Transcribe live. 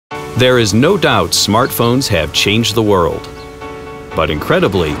There is no doubt smartphones have changed the world. But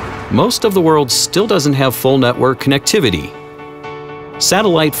incredibly, most of the world still doesn't have full network connectivity.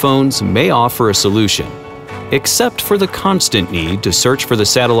 Satellite phones may offer a solution, except for the constant need to search for the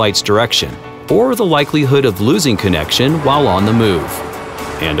satellite's direction or the likelihood of losing connection while on the move.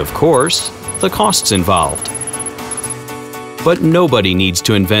 And of course, the costs involved. But nobody needs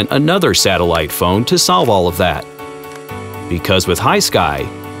to invent another satellite phone to solve all of that. Because with hiSky,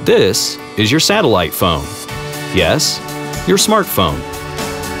 this is your satellite phone. Yes, your smartphone.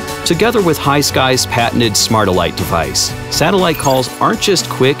 Together with hiSky's patented Smartellite device, satellite calls aren't just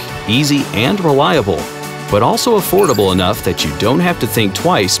quick, easy, and reliable, but also affordable enough that you don't have to think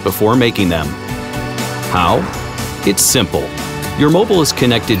twice before making them. How? It's simple. Your mobile is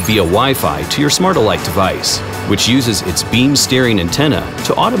connected via Wi-Fi to your Smartellite device, which uses its beam steering antenna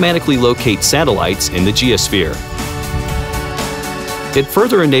to automatically locate satellites in the geosphere. It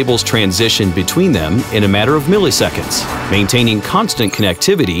further enables transition between them in a matter of milliseconds, maintaining constant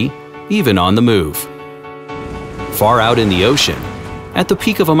connectivity even on the move. Far out in the ocean, at the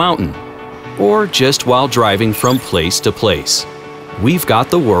peak of a mountain, or just while driving from place to place, we've got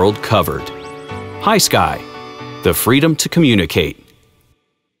the world covered. hiSky, the freedom to communicate.